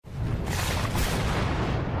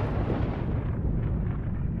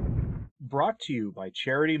brought to you by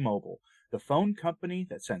Charity Mobile, the phone company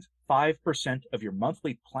that sends 5% of your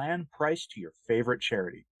monthly plan price to your favorite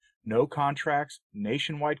charity. No contracts,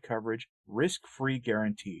 nationwide coverage, risk-free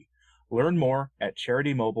guarantee. Learn more at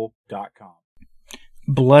CharityMobile.com.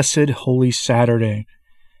 Blessed Holy Saturday.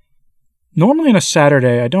 Normally on a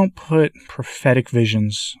Saturday, I don't put prophetic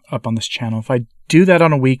visions up on this channel. If I do that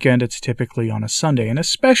on a weekend, it's typically on a Sunday, and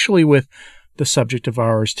especially with the subject of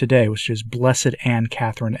ours today, which is Blessed Anne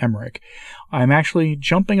Catherine Emmerich. I'm actually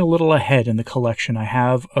jumping a little ahead in the collection I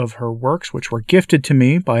have of her works, which were gifted to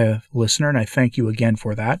me by a listener, and I thank you again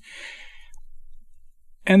for that.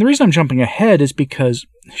 And the reason I'm jumping ahead is because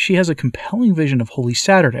she has a compelling vision of Holy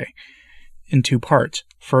Saturday in two parts.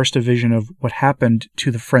 First, a vision of what happened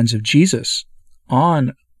to the friends of Jesus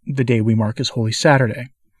on the day we mark as Holy Saturday.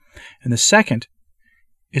 And the second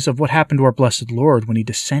is of what happened to our blessed Lord when he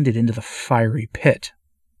descended into the fiery pit.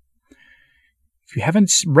 If you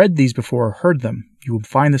haven't read these before or heard them, you will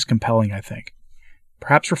find this compelling, I think.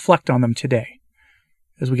 Perhaps reflect on them today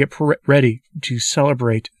as we get ready to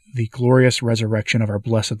celebrate the glorious resurrection of our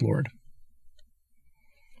blessed Lord.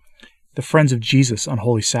 The friends of Jesus on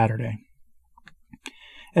Holy Saturday.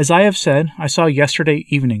 As I have said, I saw yesterday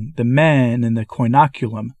evening the men in the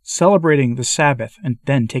koinoculum celebrating the Sabbath and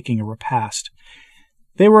then taking a repast.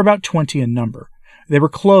 They were about 20 in number. They were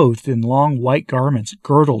clothed in long white garments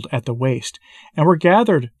girdled at the waist, and were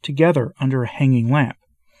gathered together under a hanging lamp.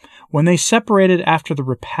 When they separated after the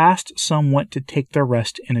repast, some went to take their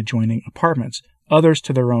rest in adjoining apartments, others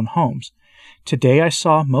to their own homes. Today I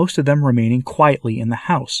saw most of them remaining quietly in the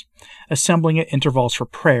house, assembling at intervals for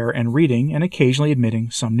prayer and reading, and occasionally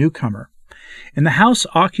admitting some newcomer. In the house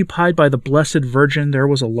occupied by the Blessed Virgin there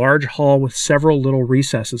was a large hall with several little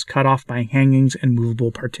recesses cut off by hangings and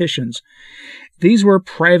movable partitions. These were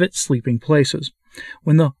private sleeping places.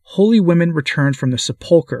 When the holy women returned from the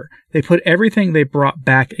sepulchre, they put everything they brought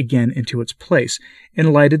back again into its place,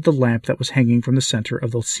 and lighted the lamp that was hanging from the center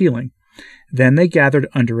of the ceiling. Then they gathered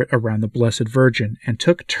under it around the Blessed Virgin, and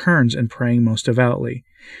took turns in praying most devoutly.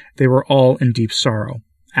 They were all in deep sorrow.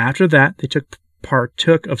 After that they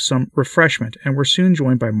partook of some refreshment, and were soon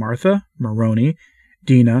joined by Martha, Moroni,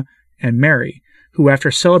 Dina, and Mary, who after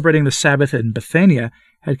celebrating the Sabbath in Bethania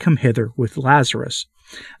had come hither with Lazarus.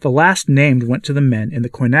 The last named went to the men in the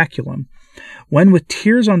koinoculum. When with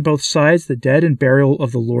tears on both sides the dead and burial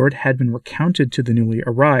of the Lord had been recounted to the newly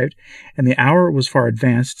arrived, and the hour was far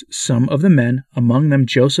advanced, some of the men, among them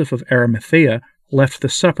Joseph of Arimathea, left the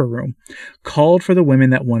supper room, called for the women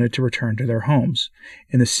that wanted to return to their homes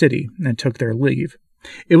in the city, and took their leave.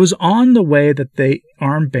 It was on the way that the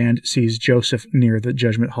armed band seized Joseph near the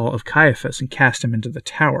judgment hall of Caiaphas and cast him into the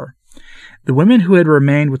tower. The women who had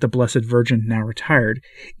remained with the Blessed Virgin now retired,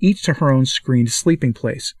 each to her own screened sleeping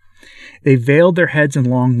place. They veiled their heads in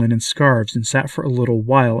long linen scarves, and sat for a little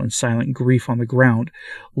while in silent grief on the ground,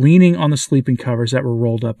 leaning on the sleeping covers that were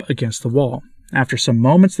rolled up against the wall. After some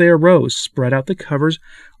moments they arose, spread out the covers,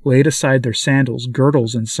 laid aside their sandals,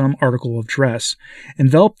 girdles, and some article of dress,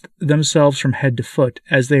 enveloped themselves from head to foot,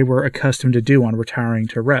 as they were accustomed to do on retiring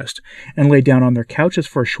to rest, and lay down on their couches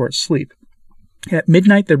for a short sleep. At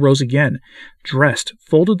midnight they rose again, dressed,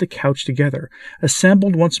 folded the couch together,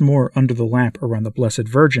 assembled once more under the lamp around the Blessed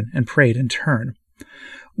Virgin, and prayed in turn.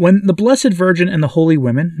 When the Blessed Virgin and the holy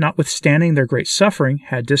women, notwithstanding their great suffering,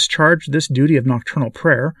 had discharged this duty of nocturnal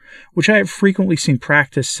prayer, which I have frequently seen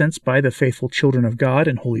practiced since by the faithful children of God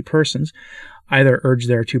and holy persons, either urged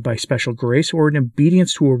thereto by special grace or in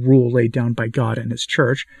obedience to a rule laid down by God and his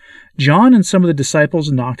church, John and some of the disciples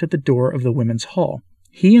knocked at the door of the women's hall.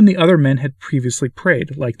 He and the other men had previously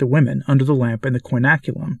prayed, like the women, under the lamp in the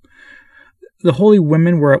koinoculum. The holy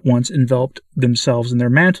women were at once enveloped themselves in their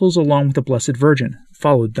mantles along with the Blessed Virgin,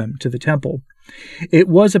 followed them to the temple. It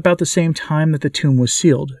was about the same time that the tomb was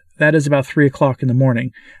sealed, that is about 3 o'clock in the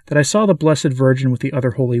morning, that I saw the Blessed Virgin with the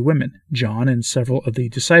other holy women, John and several of the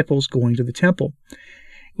disciples, going to the temple.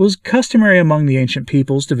 It was customary among the ancient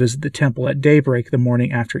peoples to visit the temple at daybreak the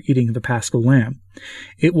morning after eating the paschal lamb.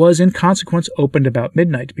 It was in consequence opened about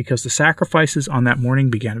midnight, because the sacrifices on that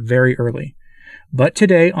morning began very early. But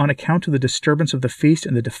today, on account of the disturbance of the feast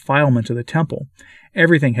and the defilement of the temple,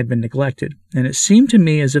 everything had been neglected, and it seemed to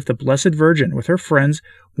me as if the Blessed Virgin, with her friends,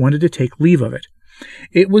 wanted to take leave of it.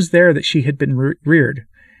 It was there that she had been reared.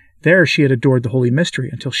 There she had adored the Holy Mystery,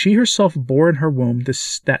 until she herself bore in her womb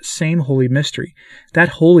that same Holy Mystery, that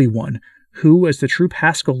Holy One, who, as the true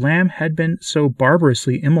Paschal Lamb, had been so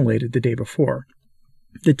barbarously immolated the day before.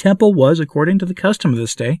 The temple was, according to the custom of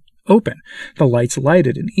this day, open, the lights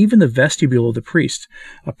lighted, and even the vestibule of the priest,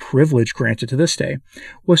 a privilege granted to this day,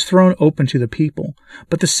 was thrown open to the people.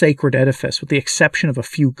 But the sacred edifice, with the exception of a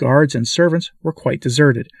few guards and servants, were quite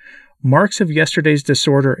deserted. Marks of yesterday's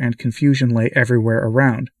disorder and confusion lay everywhere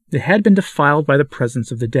around. It had been defiled by the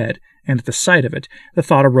presence of the dead, and at the sight of it, the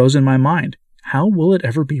thought arose in my mind, how will it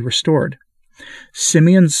ever be restored?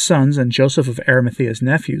 Simeon's sons and Joseph of Arimathea's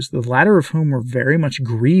nephews, the latter of whom were very much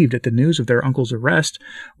grieved at the news of their uncle's arrest,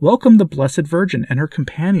 welcomed the Blessed Virgin and her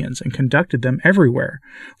companions and conducted them everywhere,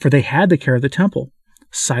 for they had the care of the temple.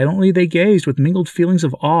 Silently they gazed with mingled feelings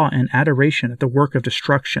of awe and adoration at the work of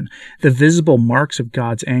destruction, the visible marks of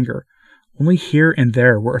God's anger. Only here and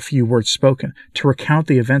there were a few words spoken to recount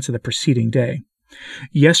the events of the preceding day.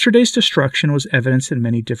 Yesterday's destruction was evidenced in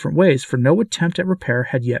many different ways, for no attempt at repair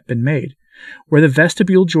had yet been made. Where the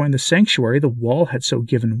vestibule joined the sanctuary, the wall had so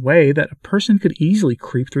given way that a person could easily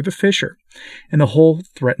creep through the fissure, and the whole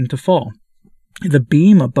threatened to fall. The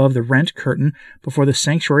beam above the rent curtain before the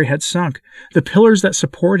sanctuary had sunk. The pillars that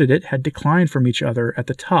supported it had declined from each other at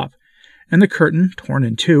the top, and the curtain, torn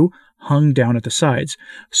in two, hung down at the sides.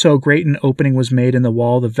 So great an opening was made in the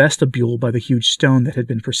wall of the vestibule by the huge stone that had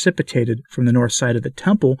been precipitated from the north side of the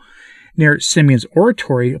temple near Simeon's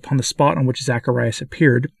oratory upon the spot on which Zacharias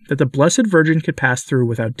appeared, that the Blessed Virgin could pass through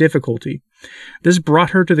without difficulty. This brought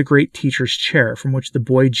her to the great teacher's chair from which the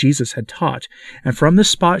boy Jesus had taught, and from this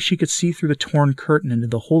spot she could see through the torn curtain into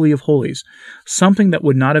the Holy of Holies, something that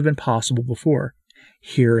would not have been possible before.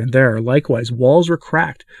 Here and there, likewise, walls were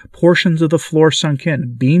cracked, portions of the floor sunk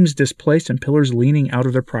in, beams displaced, and pillars leaning out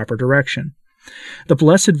of their proper direction. The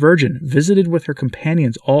Blessed Virgin visited with her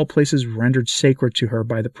companions all places rendered sacred to her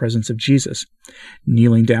by the presence of Jesus.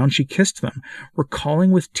 Kneeling down, she kissed them,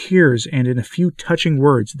 recalling with tears and in a few touching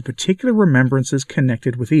words the particular remembrances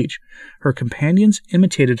connected with each. Her companions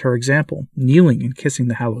imitated her example, kneeling and kissing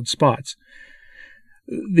the hallowed spots.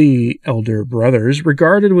 The elder brothers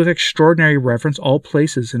regarded with extraordinary reverence all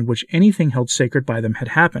places in which anything held sacred by them had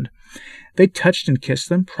happened. They touched and kissed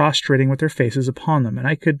them, prostrating with their faces upon them, and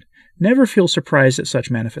I could never feel surprised at such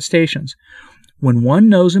manifestations. When one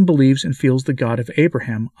knows and believes and feels the God of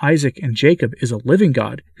Abraham, Isaac, and Jacob is a living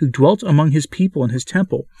God who dwelt among his people in his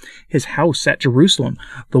temple, his house at Jerusalem,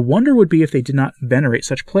 the wonder would be if they did not venerate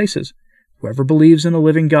such places. Whoever believes in a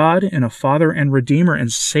living God, in a Father and Redeemer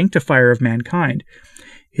and Sanctifier of mankind,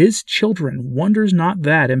 his children wonders not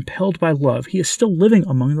that, impelled by love, he is still living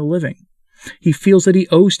among the living. He feels that he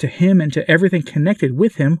owes to him and to everything connected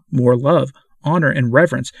with him more love, honor, and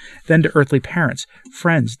reverence than to earthly parents,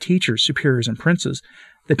 friends, teachers, superiors, and princes.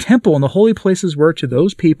 The temple and the holy places were to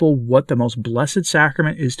those people what the most blessed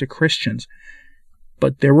sacrament is to Christians.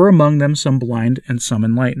 But there were among them some blind and some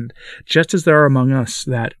enlightened, just as there are among us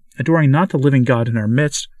that, adoring not the living God in our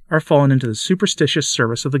midst, are fallen into the superstitious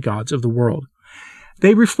service of the gods of the world.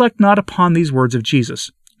 They reflect not upon these words of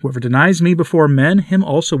Jesus, "Whoever denies me before men, him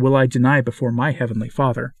also will I deny before my heavenly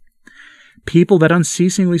Father." People that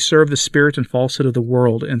unceasingly serve the spirit and falsehood of the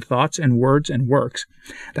world in thoughts and words and works,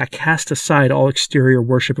 that cast aside all exterior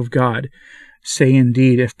worship of God, say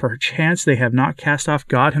indeed, if perchance they have not cast off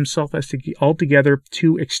God himself as altogether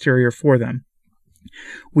too exterior for them.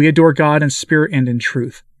 We adore God in spirit and in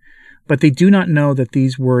truth. But they do not know that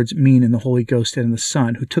these words mean in the Holy Ghost and in the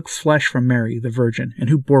Son, who took flesh from Mary, the Virgin, and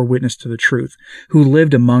who bore witness to the truth, who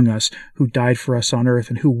lived among us, who died for us on earth,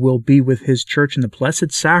 and who will be with his church in the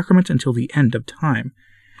blessed sacrament until the end of time.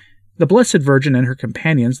 The Blessed Virgin and her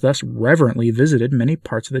companions thus reverently visited many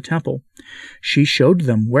parts of the temple. She showed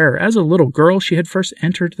them where, as a little girl, she had first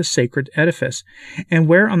entered the sacred edifice, and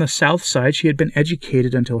where on the south side she had been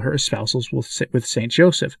educated until her espousals with Saint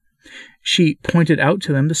Joseph. She pointed out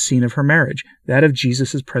to them the scene of her marriage, that of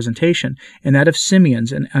Jesus' presentation, and that of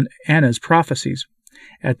Simeon's and Anna's prophecies.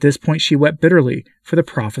 At this point she wept bitterly, for the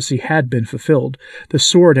prophecy had been fulfilled. The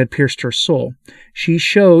sword had pierced her soul. She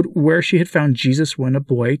showed where she had found Jesus when a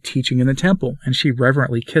boy teaching in the temple, and she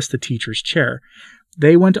reverently kissed the teacher's chair.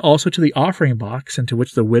 They went also to the offering box into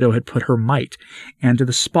which the widow had put her mite, and to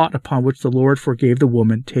the spot upon which the Lord forgave the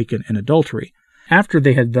woman taken in adultery. After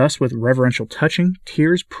they had thus, with reverential touching,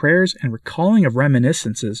 tears, prayers, and recalling of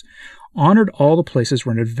reminiscences, honored all the places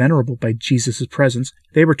rendered venerable by Jesus' presence,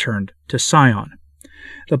 they returned to Sion.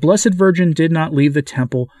 The Blessed Virgin did not leave the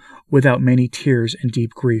temple without many tears and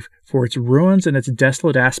deep grief, for its ruins and its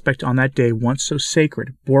desolate aspect on that day, once so sacred,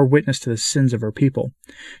 bore witness to the sins of her people.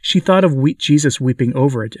 She thought of Jesus weeping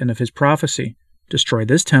over it, and of his prophecy, "Destroy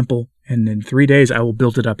this temple, and in 3 days I will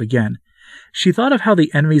build it up again." She thought of how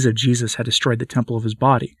the enemies of Jesus had destroyed the temple of his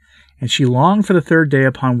body, and she longed for the third day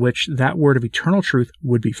upon which that word of eternal truth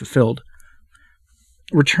would be fulfilled.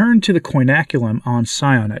 returned to the coinaculum on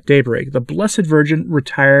Sion at daybreak. The Blessed Virgin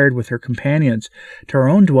retired with her companions to her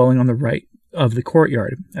own dwelling on the right of the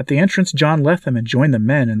courtyard. At the entrance, John left them and joined the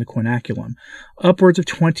men in the coinaculum, upwards of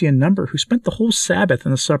 20 in number, who spent the whole Sabbath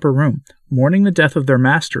in the supper room, mourning the death of their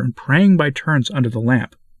master and praying by turns under the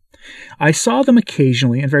lamp. I saw them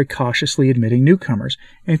occasionally and very cautiously admitting newcomers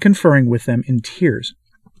and conferring with them in tears.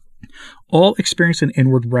 All experienced an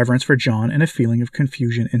inward reverence for John and a feeling of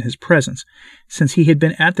confusion in his presence, since he had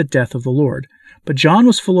been at the death of the Lord. But John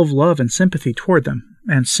was full of love and sympathy toward them,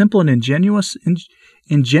 and simple and ingenuous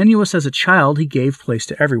as a child, he gave place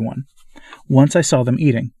to everyone. Once I saw them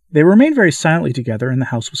eating. They remained very silently together, and the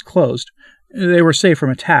house was closed. They were safe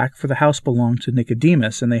from attack, for the house belonged to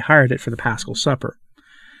Nicodemus, and they hired it for the Paschal supper.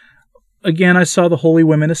 Again I saw the holy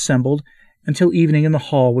women assembled until evening in the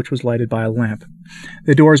hall, which was lighted by a lamp,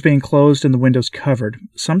 the doors being closed and the windows covered.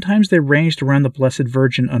 Sometimes they ranged around the Blessed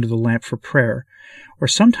Virgin under the lamp for prayer, or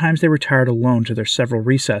sometimes they retired alone to their several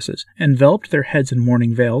recesses, enveloped their heads in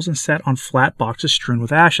mourning veils, and sat on flat boxes strewn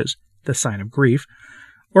with ashes, the sign of grief,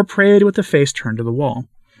 or prayed with the face turned to the wall.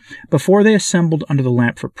 Before they assembled under the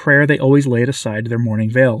lamp for prayer, they always laid aside their mourning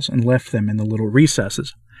veils and left them in the little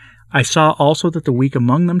recesses. I saw also that the weak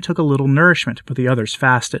among them took a little nourishment, but the others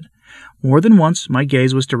fasted. More than once my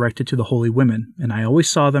gaze was directed to the holy women, and I always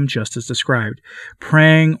saw them just as described,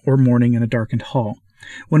 praying or mourning in a darkened hall.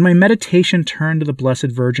 When my meditation turned to the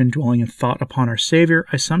Blessed Virgin dwelling in thought upon our Savior,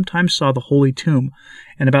 I sometimes saw the holy tomb,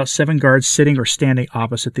 and about 7 guards sitting or standing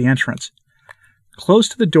opposite the entrance. Close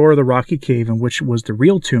to the door of the rocky cave in which was the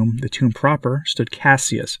real tomb, the tomb proper, stood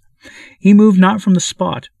Cassius. He moved not from the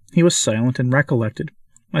spot. He was silent and recollected.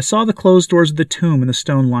 I saw the closed doors of the tomb and the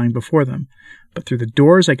stone lying before them, but through the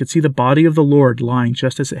doors I could see the body of the Lord lying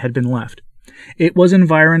just as it had been left. It was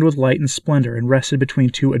environed with light and splendor, and rested between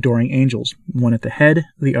 2 adoring angels, one at the head,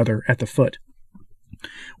 the other at the foot.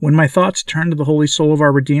 When my thoughts turned to the holy soul of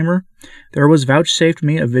our Redeemer, there was vouchsafed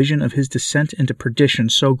me a vision of his descent into perdition,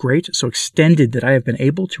 so great, so extended, that I have been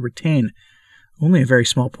able to retain only a very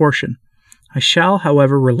small portion. I shall,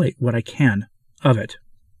 however, relate what I can of it.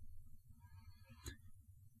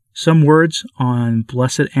 Some words on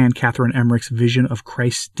Blessed Anne Catherine Emmerich's vision of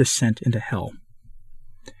Christ's descent into hell.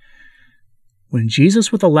 When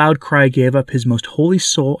Jesus with a loud cry gave up his most holy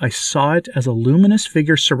soul, I saw it as a luminous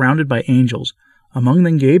figure surrounded by angels, among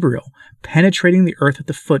them Gabriel, penetrating the earth at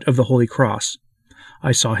the foot of the holy cross.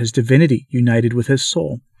 I saw his divinity united with his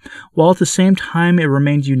soul, while at the same time it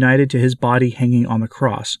remained united to his body hanging on the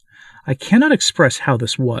cross. I cannot express how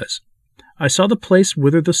this was. I saw the place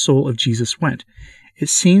whither the soul of Jesus went. It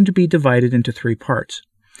seemed to be divided into 3 parts.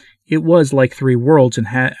 It was like 3 worlds, and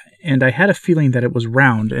I had a feeling that it was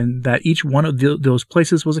round, and that each one of those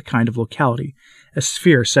places was a kind of locality, a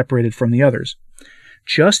sphere separated from the others.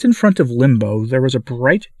 Just in front of Limbo, there was a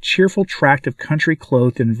bright, cheerful tract of country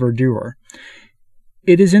clothed in verdure.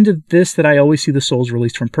 It is into this that I always see the souls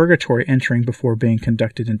released from purgatory entering before being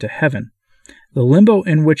conducted into heaven. The limbo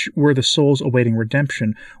in which were the souls awaiting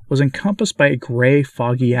redemption was encompassed by a gray,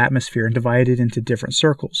 foggy atmosphere and divided into different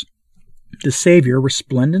circles. The Savior,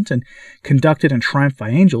 resplendent and conducted in triumph by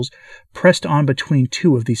angels, pressed on between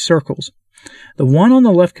 2 of these circles. The one on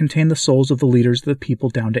the left contained the souls of the leaders of the people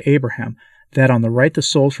down to Abraham, that on the right the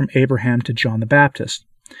souls from Abraham to John the Baptist.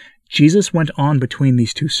 Jesus went on between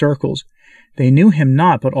these 2 circles. They knew him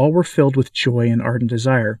not, but all were filled with joy and ardent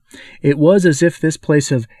desire. It was as if this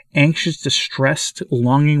place of anxious, distressed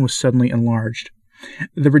longing was suddenly enlarged.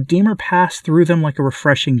 The Redeemer passed through them like a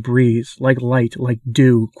refreshing breeze, like light, like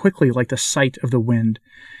dew, quickly like the sight of the wind.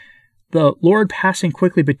 The Lord passing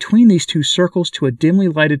quickly between these 2 circles to a dimly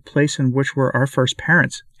lighted place in which were our first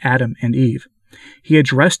parents, Adam and Eve. He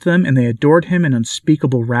addressed them, and they adored him in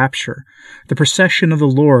unspeakable rapture. The procession of the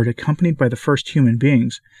Lord, accompanied by the first human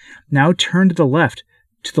beings, now turned to the left,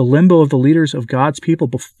 to the limbo of the leaders of God's people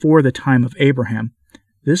before the time of Abraham.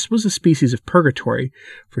 This was a species of purgatory,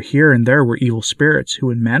 for here and there were evil spirits,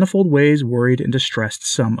 who in manifold ways worried and distressed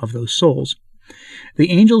some of those souls.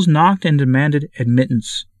 The angels knocked and demanded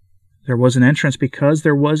admittance. There was an entrance because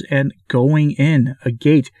there was an going in, a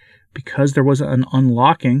gate because there was an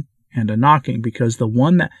unlocking, and a knocking, because the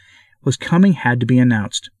one that was coming had to be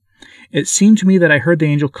announced. It seemed to me that I heard the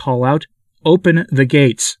angel call out, "Open the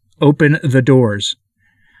gates! Open the doors!"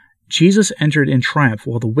 Jesus entered in triumph,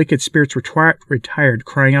 while the wicked spirits retired,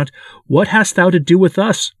 crying out, "What hast thou to do with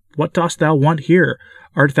us? What dost thou want here?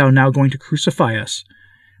 Art thou now going to crucify us?"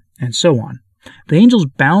 And so on. The angels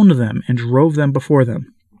bound them and drove them before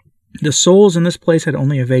them. The souls in this place had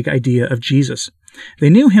only a vague idea of Jesus. They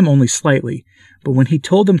knew him only slightly, but when he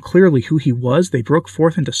told them clearly who he was, they broke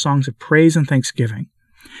forth into songs of praise and thanksgiving.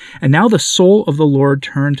 And now the soul of the Lord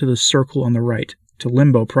turned to the circle on the right, to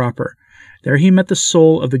limbo proper. There he met the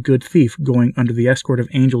soul of the good thief going under the escort of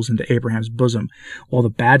angels into Abraham's bosom, while the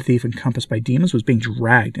bad thief encompassed by demons was being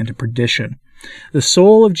dragged into perdition. The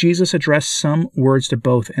soul of Jesus addressed some words to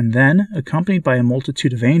both, and then, accompanied by a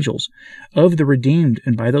multitude of angels, of the redeemed,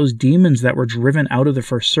 and by those demons that were driven out of the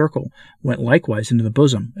first circle, went likewise into the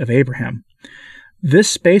bosom of Abraham. This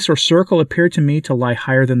space or circle appeared to me to lie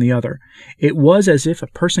higher than the other. It was as if a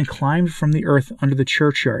person climbed from the earth under the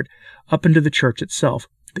churchyard, up into the church itself.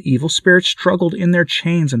 The evil spirits struggled in their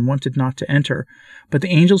chains and wanted not to enter, but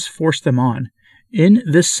the angels forced them on. In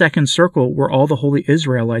this second circle were all the holy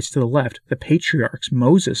Israelites to the left, the patriarchs,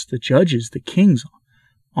 Moses, the judges, the kings.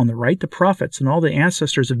 On the right, the prophets, and all the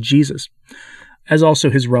ancestors of Jesus, as also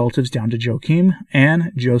his relatives down to Joachim,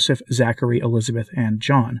 Anne, Joseph, Zachary, Elizabeth, and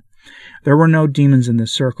John. There were no demons in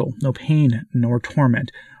this circle, no pain nor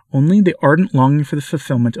torment, only the ardent longing for the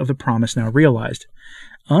fulfillment of the promise now realized.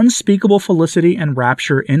 Unspeakable felicity and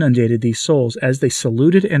rapture inundated these souls as they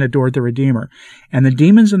saluted and adored the Redeemer, and the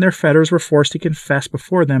demons in their fetters were forced to confess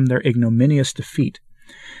before them their ignominious defeat.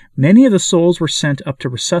 Many of the souls were sent up to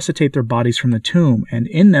resuscitate their bodies from the tomb, and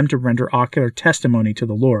in them to render ocular testimony to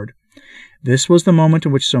the Lord. This was the moment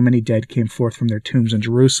in which so many dead came forth from their tombs in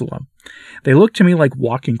Jerusalem. They looked to me like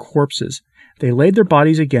walking corpses. They laid their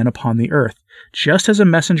bodies again upon the earth, just as a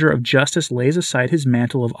messenger of justice lays aside his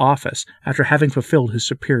mantle of office after having fulfilled his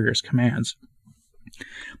superior's commands.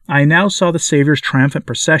 I now saw the Savior's triumphant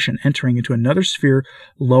procession entering into another sphere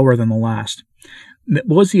lower than the last. It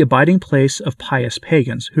was the abiding place of pious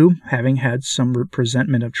pagans, who, having had some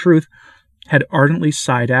presentiment of truth, had ardently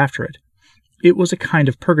sighed after it. It was a kind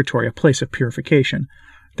of purgatory, a place of purification.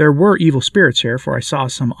 There were evil spirits here, for I saw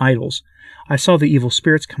some idols. I saw the evil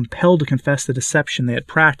spirits compelled to confess the deception they had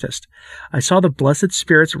practiced. I saw the blessed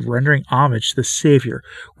spirits rendering homage to the Savior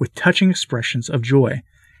with touching expressions of joy.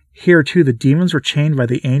 Here, too, the demons were chained by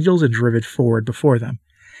the angels and driven forward before them.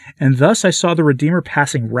 And thus I saw the Redeemer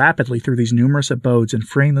passing rapidly through these numerous abodes and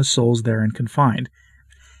freeing the souls therein confined.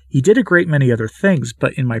 He did a great many other things,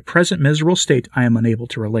 but in my present miserable state I am unable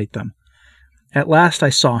to relate them. At last I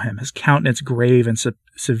saw him, his countenance grave and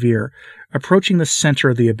severe, approaching the center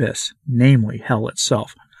of the abyss, namely hell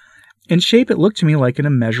itself. In shape it looked to me like an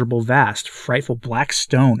immeasurable, vast, frightful black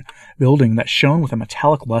stone building that shone with a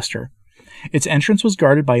metallic luster. Its entrance was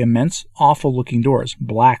guarded by immense, awful-looking doors,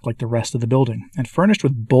 black like the rest of the building, and furnished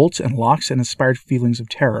with bolts and locks that inspired feelings of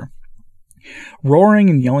terror. Roaring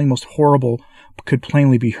and yelling most horrible could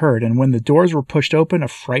plainly be heard, and when the doors were pushed open, a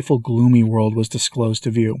frightful, gloomy world was disclosed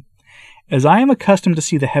to view. As I am accustomed to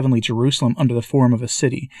see the heavenly Jerusalem under the form of a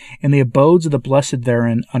city, and the abodes of the blessed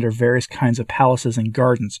therein under various kinds of palaces and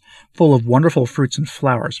gardens, full of wonderful fruits and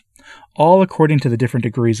flowers, all according to the different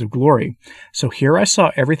degrees of glory, so here I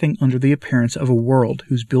saw everything under the appearance of a world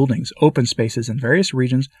whose buildings, open spaces, and various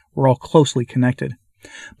regions were all closely connected.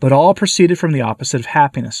 But all proceeded from the opposite of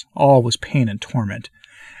happiness, all was pain and torment.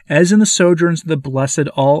 As in the sojourns of the blessed,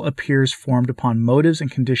 all appears formed upon motives and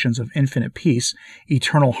conditions of infinite peace,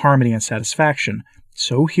 eternal harmony and satisfaction,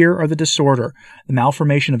 so here are the disorder, the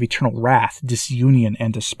malformation of eternal wrath, disunion,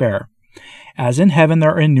 and despair. As in heaven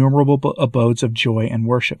there are innumerable abodes of joy and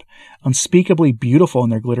worship, unspeakably beautiful in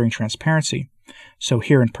their glittering transparency, so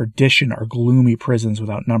here in perdition are gloomy prisons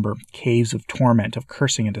without number, caves of torment, of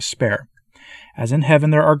cursing and despair. As in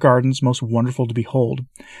heaven there are gardens most wonderful to behold,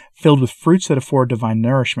 filled with fruits that afford divine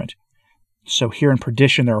nourishment. So here in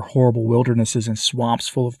perdition there are horrible wildernesses and swamps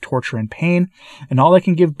full of torture and pain, and all that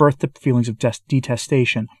can give birth to feelings of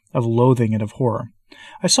detestation, of loathing, and of horror.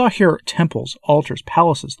 I saw here temples, altars,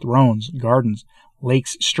 palaces, thrones, gardens,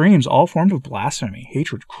 lakes, streams, all formed of blasphemy,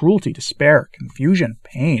 hatred, cruelty, despair, confusion,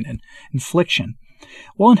 pain, and infliction.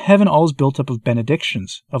 While in heaven all is built up of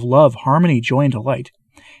benedictions, of love, harmony, joy, and delight.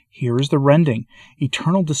 Here is the rending,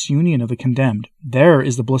 eternal disunion of the condemned. There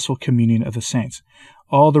is the blissful communion of the saints.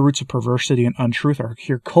 All the roots of perversity and untruth are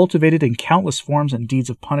here cultivated in countless forms and deeds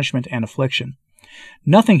of punishment and affliction.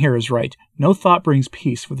 Nothing here is right. No thought brings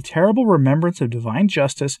peace, for the terrible remembrance of divine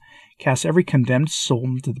justice casts every condemned soul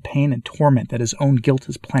into the pain and torment that his own guilt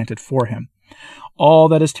has planted for him. All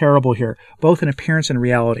that is terrible here, both in appearance and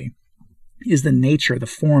reality, is the nature, the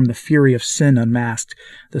form, the fury of sin unmasked,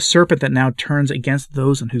 the serpent that now turns against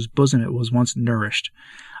those in whose bosom it was once nourished.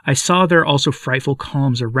 I saw there also frightful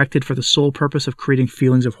columns erected for the sole purpose of creating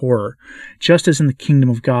feelings of horror. Just as in the kingdom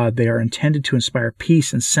of God they are intended to inspire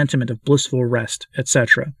peace and sentiment of blissful rest,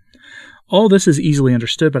 etc. All this is easily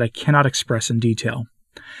understood, but I cannot express in detail.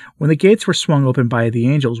 When the gates were swung open by the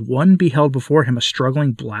angels, one beheld before him a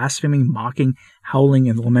struggling, blaspheming, mocking, howling,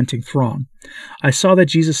 and lamenting throng. I saw that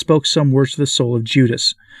Jesus spoke some words to the soul of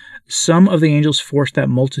Judas. Some of the angels forced that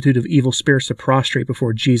multitude of evil spirits to prostrate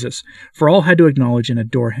before Jesus, for all had to acknowledge and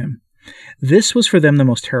adore him. This was for them the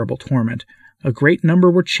most terrible torment. A great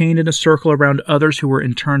number were chained in a circle around others who were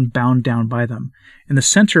in turn bound down by them. In the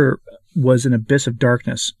center was an abyss of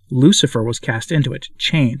darkness. Lucifer was cast into it,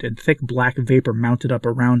 chained, and thick black vapor mounted up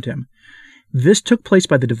around him. This took place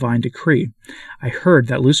by the divine decree. I heard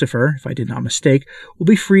that Lucifer, if I did not mistake, will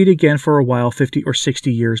be freed again for a while 50 or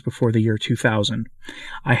 60 years before the year 2000.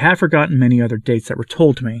 I have forgotten many other dates that were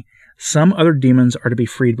told to me. Some other demons are to be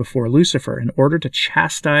freed before Lucifer in order to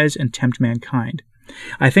chastise and tempt mankind.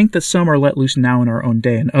 I think that some are let loose now in our own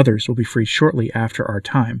day, and others will be freed shortly after our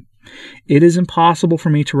time. It is impossible for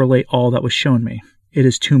me to relate all that was shown me. It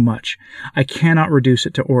is too much. I cannot reduce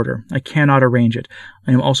it to order. I cannot arrange it.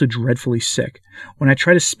 I am also dreadfully sick. When I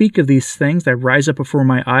try to speak of these things, they rise up before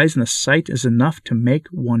my eyes, and the sight is enough to make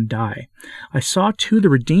one die. I saw, too, the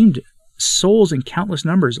redeemed souls in countless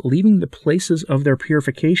numbers leaving the places of their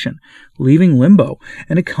purification, leaving limbo,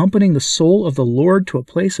 and accompanying the soul of the Lord to a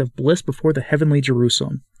place of bliss before the heavenly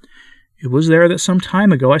Jerusalem. It was there that some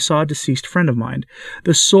time ago I saw a deceased friend of mine.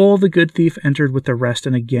 The soul of the good thief entered with the rest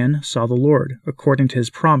and again saw the Lord, according to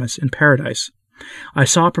his promise, in paradise. I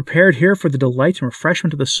saw prepared here for the delight and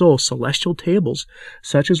refreshment of the soul celestial tables,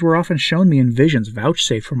 such as were often shown me in visions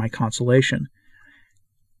vouchsafed for my consolation.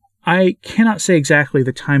 I cannot say exactly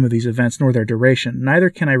the time of these events nor their duration,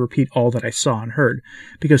 neither can I repeat all that I saw and heard,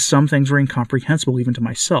 because some things were incomprehensible even to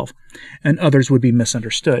myself, and others would be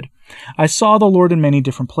misunderstood. I saw the Lord in many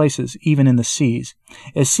different places, even in the seas.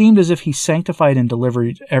 It seemed as if he sanctified and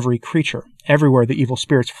delivered every creature. Everywhere the evil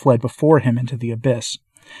spirits fled before him into the abyss.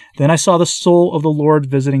 Then I saw the soul of the Lord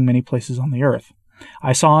visiting many places on the earth.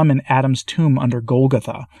 I saw him in Adam's tomb under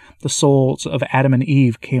Golgotha. The souls of Adam and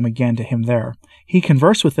Eve came again to him there. He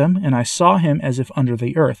conversed with them, and I saw him as if under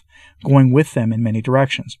the earth, going with them in many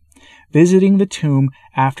directions, visiting the tomb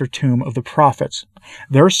after tomb of the prophets.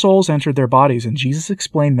 Their souls entered their bodies, and Jesus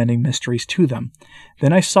explained many mysteries to them.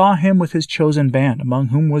 Then I saw him with his chosen band, among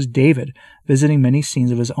whom was David, visiting many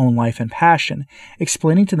scenes of his own life and passion,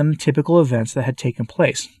 explaining to them typical events that had taken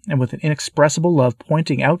place, and with an inexpressible love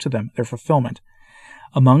pointing out to them their fulfillment.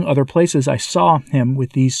 Among other places, I saw him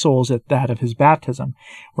with these souls at that of his baptism,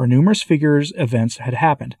 where numerous figures events had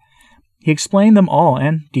happened. He explained them all,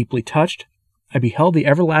 and, deeply touched, I beheld the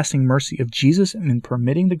everlasting mercy of Jesus in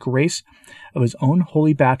permitting the grace of his own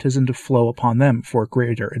holy baptism to flow upon them for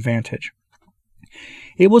greater advantage.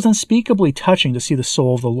 It was unspeakably touching to see the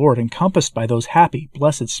soul of the Lord encompassed by those happy,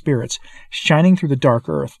 blessed spirits, shining through the dark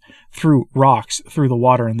earth, through rocks, through the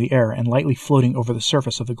water and the air, and lightly floating over the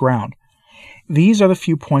surface of the ground. These are the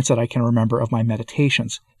few points that I can remember of my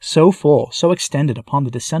meditations, so full, so extended upon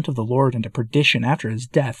the descent of the Lord into perdition after his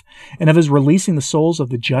death, and of his releasing the souls of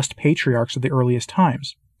the just patriarchs of the earliest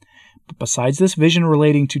times. But besides this vision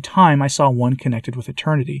relating to time, I saw one connected with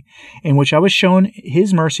eternity, in which I was shown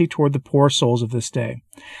his mercy toward the poor souls of this day.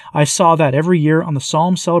 I saw that every year on the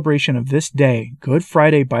solemn celebration of this day, Good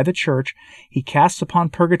Friday, by the Church, he casts upon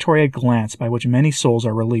purgatory a glance by which many souls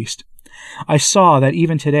are released. I saw that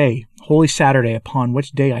even today, Holy Saturday, upon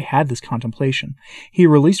which day I had this contemplation, he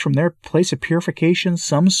released from their place of purification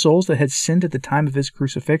some souls that had sinned at the time of his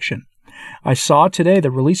crucifixion. I saw today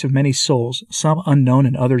the release of many souls, some unknown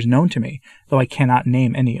and others known to me, though I cannot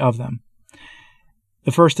name any of them.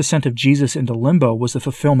 The first descent of Jesus into limbo was the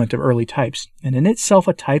fulfillment of early types, and in itself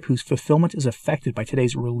a type whose fulfillment is effected by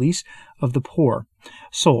today's release of the poor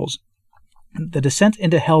souls. The descent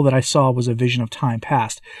into hell that I saw was a vision of time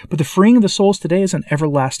past, but the freeing of the souls today is an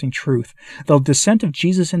everlasting truth. The descent of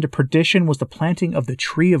Jesus into perdition was the planting of the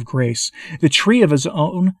tree of grace, the tree of his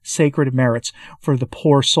own sacred merits for the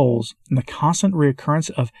poor souls, and the constant reoccurrence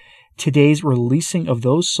of today's releasing of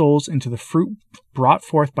those souls into the fruit brought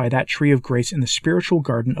forth by that tree of grace in the spiritual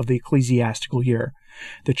garden of the ecclesiastical year.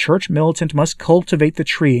 The church militant must cultivate the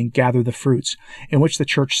tree and gather the fruits, in which the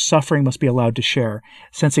church suffering must be allowed to share,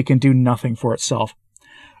 since it can do nothing for itself.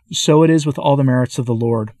 So it is with all the merits of the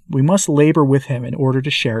Lord. We must labor with him in order to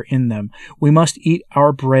share in them. We must eat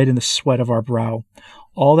our bread in the sweat of our brow.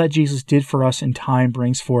 All that Jesus did for us in time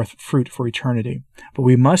brings forth fruit for eternity. But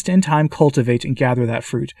we must in time cultivate and gather that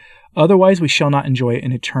fruit. Otherwise we shall not enjoy it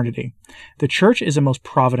in eternity. The church is a most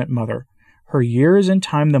provident mother. Her year is in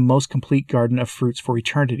time the most complete garden of fruits for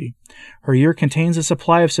eternity. Her year contains a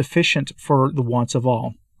supply of sufficient for the wants of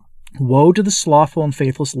all. Woe to the slothful and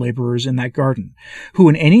faithless laborers in that garden, who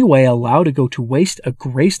in any way allow to go to waste a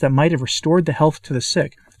grace that might have restored the health to the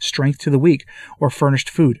sick, strength to the weak, or furnished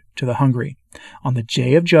food to the hungry. On the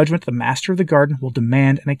day of judgment, the master of the garden will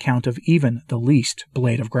demand an account of even the least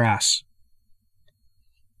blade of grass.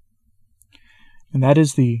 And that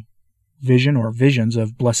is the vision or visions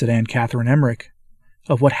of Blessed Anne Catherine Emmerich,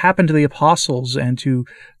 of what happened to the apostles and to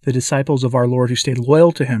the disciples of our Lord who stayed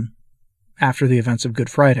loyal to him after the events of Good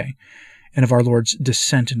Friday, and of our Lord's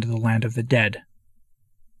descent into the land of the dead.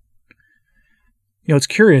 It's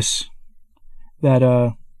curious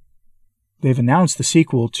that they've announced the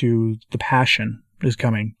sequel to The Passion is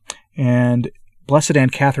coming, and Blessed Anne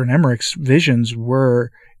Catherine Emmerich's visions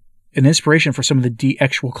were an inspiration for some of the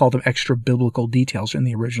we'll call them extra biblical details in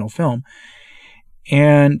the original film.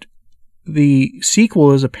 And the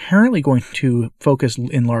sequel is apparently going to focus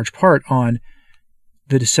in large part on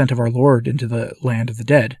the descent of our Lord into the land of the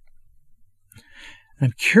dead. And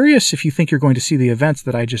I'm curious if you think you're going to see the events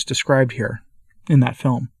that I just described here in that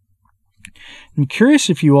film. I'm curious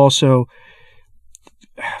if you also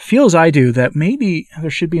feel as I do that maybe there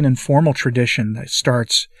should be an informal tradition that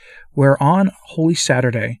starts where on Holy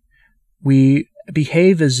Saturday we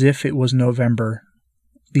behave as if it was November,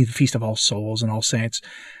 the Feast of All Souls and All Saints,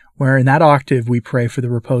 where in that octave we pray for the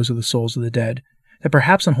repose of the souls of the dead, that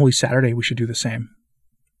perhaps on Holy Saturday we should do the same.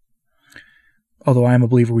 Although I am a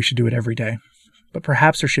believer we should do it every day. But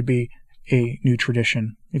perhaps there should be a new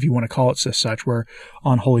tradition, if you want to call it as such, where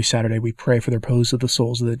on Holy Saturday we pray for the repose of the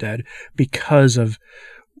souls of the dead because of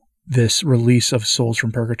this release of souls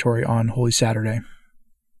from purgatory on Holy Saturday.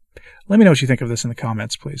 Let me know what you think of this in the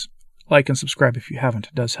comments, please. Like and subscribe if you haven't.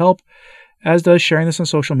 It does help, as does sharing this on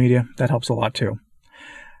social media. That helps a lot too.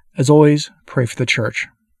 As always, pray for the Church.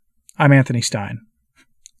 I'm Anthony Stein.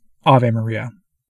 Ave Maria.